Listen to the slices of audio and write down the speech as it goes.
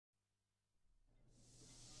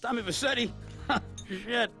Tommy Vercetti?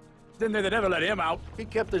 Shit. Didn't think they'd ever let him out. He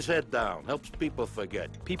kept his head down. Helps people forget.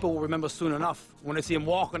 People will remember soon enough. When they see him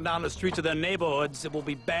walking down the streets of their neighborhoods, it will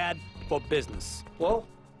be bad for business. Well,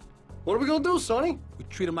 what are we gonna do, Sonny? We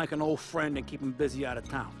treat him like an old friend and keep him busy out of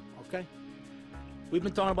town, okay? We've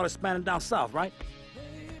been talking about expanding down south, right?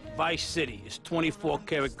 Vice City is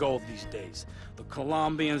 24-karat gold these days. The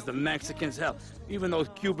Colombians, the Mexicans, hell, even those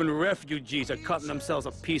Cuban refugees are cutting themselves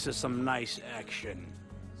a piece of some nice action.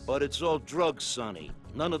 But it's all drugs, Sonny.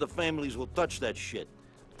 None of the families will touch that shit.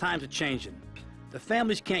 Times are changing. The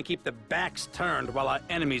families can't keep their backs turned while our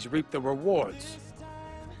enemies reap the rewards.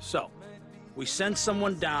 So, we send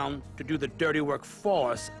someone down to do the dirty work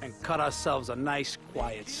for us and cut ourselves a nice,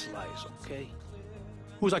 quiet slice, okay?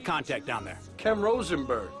 Who's our contact down there? Ken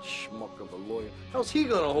Rosenberg, schmuck of a lawyer. How's he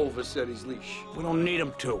gonna hold Vercetti's leash? We don't need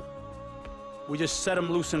him to. We just set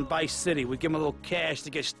him loose in Vice City. We give him a little cash to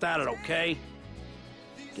get started, okay?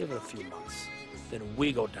 Give it a few months. Then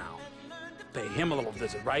we go down. Pay him a little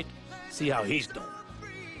visit, right? See how he's doing.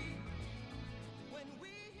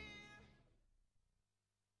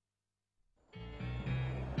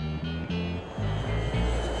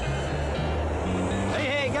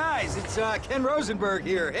 Hey, guys, it's Ken Rosenberg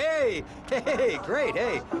here. Hey, great,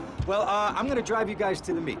 hey. Well, I'm gonna drive you guys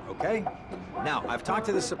to the meet, okay? Now, I've talked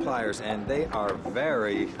to the suppliers, and they are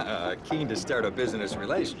very keen to start a business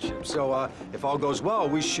relationship. So, if all goes well,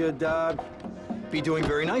 we should be doing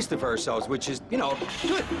very nicely for ourselves, which is, you know,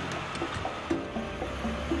 good.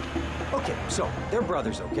 Okay, so they're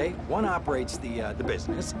brothers, okay? One operates the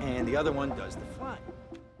business, and the other one does the flying.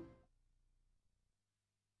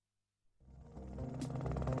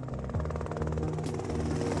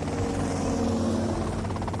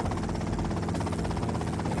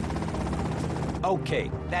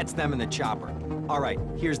 Okay, that's them in the chopper. All right,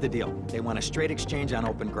 here's the deal. They want a straight exchange on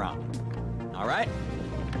open ground. All right?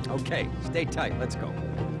 Okay, stay tight. Let's go.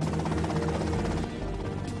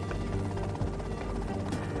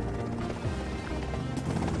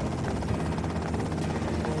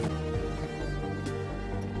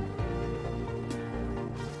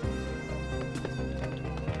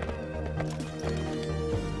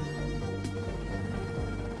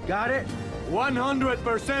 Got it?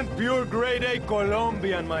 100% pure grade A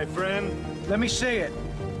Colombian, my friend. Let me see it.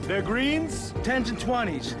 The greens? 10s and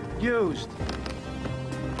 20s. Used.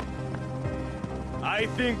 I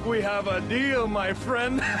think we have a deal, my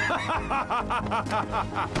friend. Oh,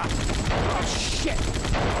 shit!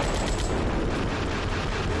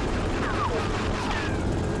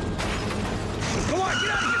 Come on, get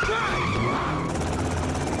out of here! Drive!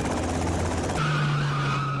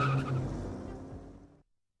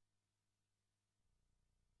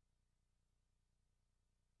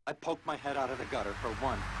 I poked my head out of the gutter for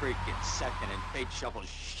one freaking second and fate shovels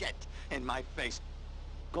shit in my face.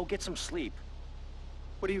 Go get some sleep.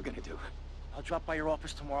 What are you gonna do? I'll drop by your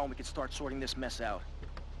office tomorrow and we can start sorting this mess out.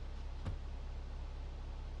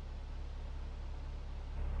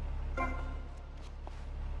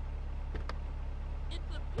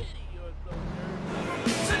 It's a pity you're so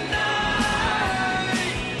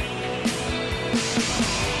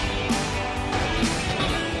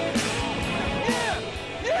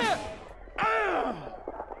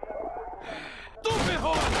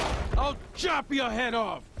I'll chop your head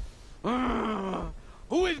off!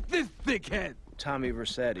 Who is this thickhead? Tommy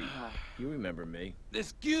Vercetti. You remember me.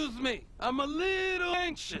 Excuse me, I'm a little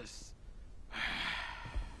anxious.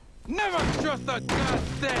 Never trust a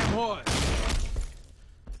goddamn horse!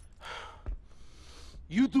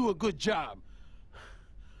 You do a good job.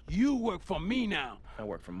 You work for me now. I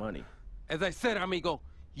work for money. As I said, amigo,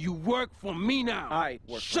 you work for me now. I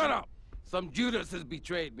work for Shut money. up! Some Judas has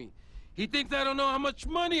betrayed me. He thinks I don't know how much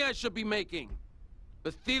money I should be making.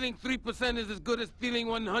 But stealing 3% is as good as stealing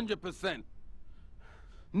 100%.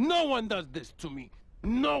 No one does this to me.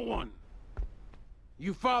 No one.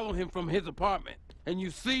 You follow him from his apartment, and you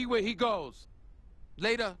see where he goes.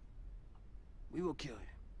 Later, we will kill him.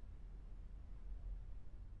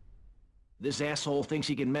 This asshole thinks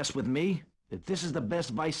he can mess with me? If this is the best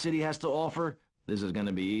Vice City has to offer, this is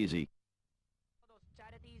gonna be easy. Those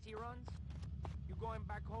charities he runs, you going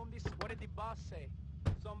back home this, what did the boss say?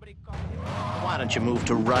 Somebody called him. Why don't you move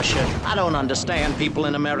to Russia? I don't understand people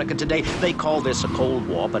in America today. They call this a Cold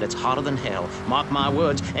War, but it's hotter than hell. Mark my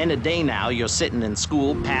words, any day now you're sitting in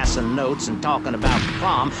school passing notes and talking about the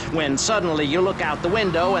prom, when suddenly you look out the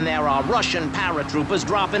window and there are Russian paratroopers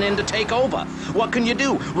dropping in to take over. What can you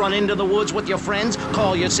do? Run into the woods with your friends?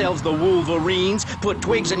 Call yourselves the Wolverines? Put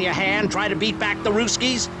twigs in your hand? Try to beat back the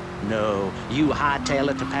Ruskies? No, you hightail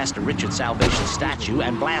it to past the Richard Salvation statue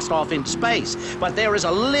and blast off into space. But there is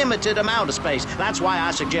a limited amount of space. That's why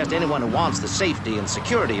I suggest anyone who wants the safety and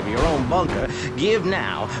security of your own bunker, give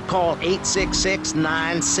now. Call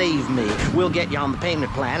 866-9-SAVE-ME. We'll get you on the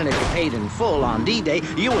payment plan, and if you're paid in full on D-Day,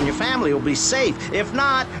 you and your family will be safe. If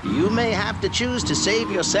not, you may have to choose to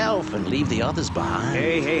save yourself and leave the others behind.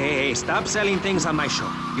 Hey, stop selling things on my show.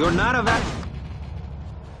 You're not a vet.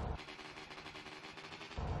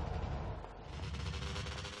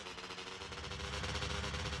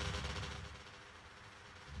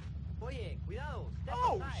 Oye, cuidado. Step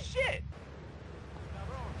Oh, aside. shit!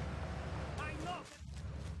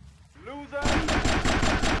 Loser!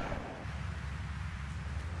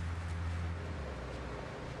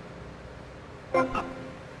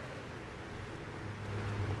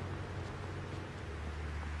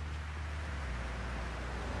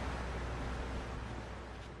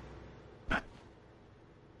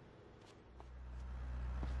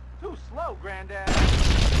 Too slow, Granddad. You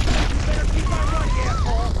better keep on running,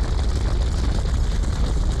 asshole.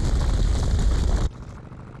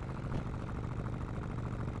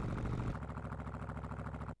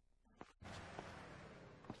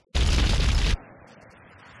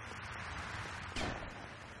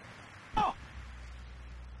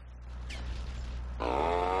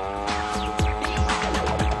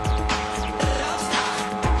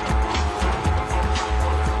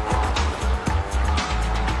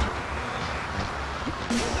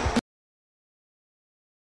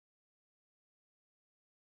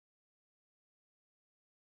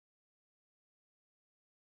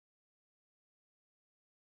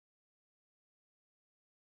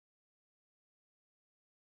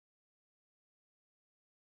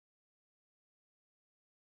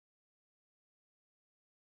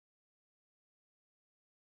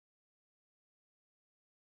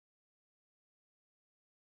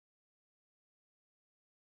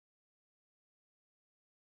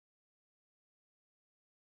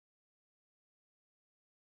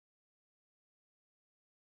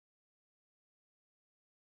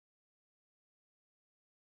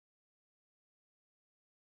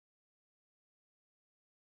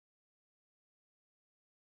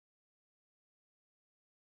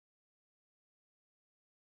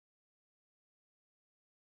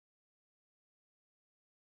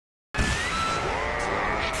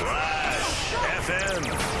 FM.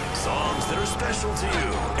 Songs that are special to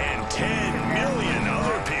you and 10 million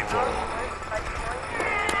other people.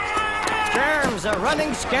 Germs are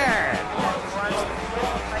running scared.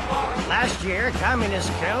 Last year, communists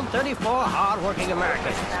killed 34 hard-working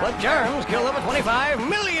Americans, but germs killed over 25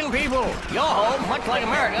 million people. Your home, much like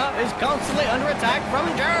America, is constantly under attack from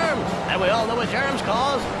germs. And we all know what germs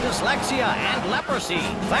cause: dyslexia and leprosy.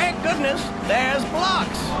 Thank goodness there's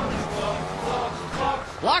Blocks.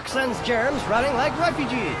 Blocks sends germs running like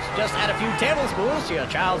refugees. Just add a few tablespoons to your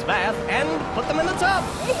child's bath and put them in the tub.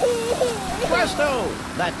 Presto!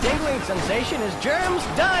 That tingling sensation is germs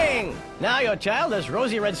dying. Now your child has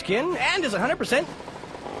rosy red skin and is 100%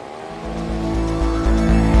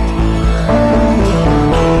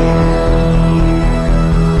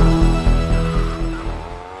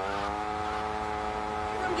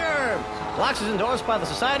 Blocks is endorsed by the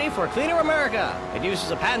Society for a Cleaner America. It uses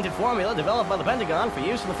a patented formula developed by the Pentagon for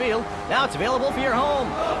use in the field. Now it's available for your home.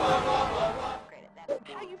 How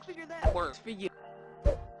you figure that works for you?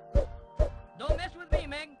 Don't mess with me,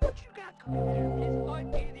 Meg. What you got going there? It's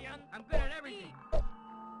like Gideon. I'm good at everything. Tuck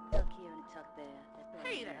here and a tuck there.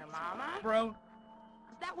 Hey there, Mama. Bro.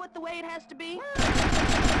 Is that what the way it has to be?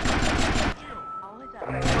 Always up.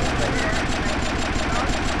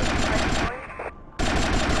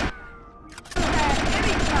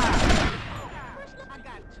 I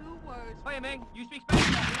got 2 words. Hey, Meg, you speak Spanish?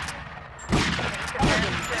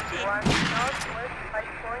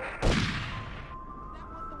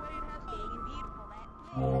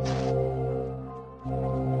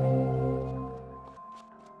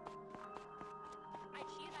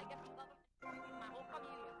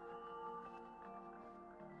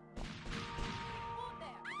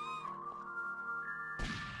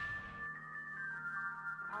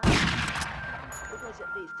 It was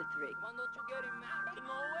at least a 3. When don't you get him married? You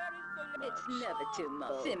know, where is the... It's never too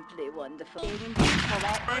much. Simply wonderful.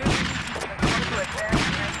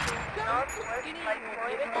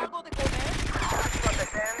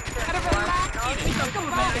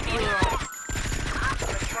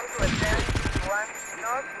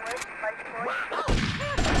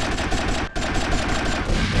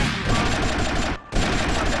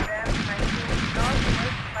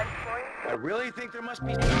 I really think there must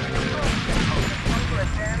be...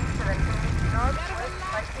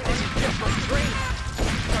 This is just a dream.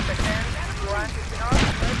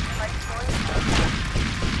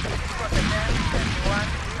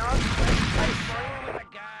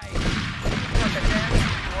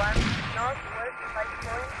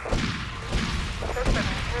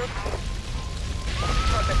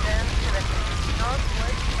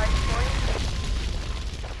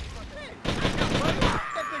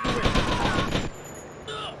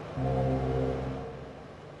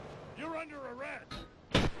 You're under arrest.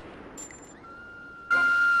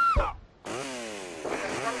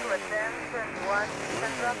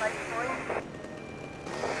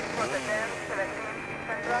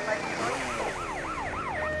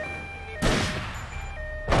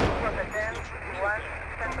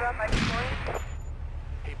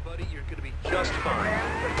 Hey, buddy, you're gonna be just fine.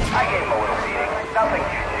 I gave him a little beating. Nothing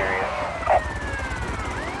too serious.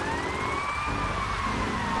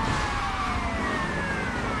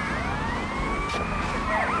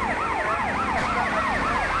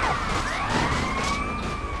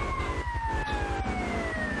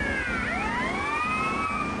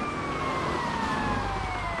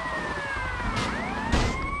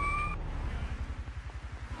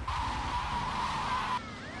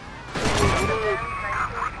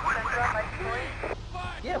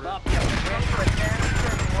 Give up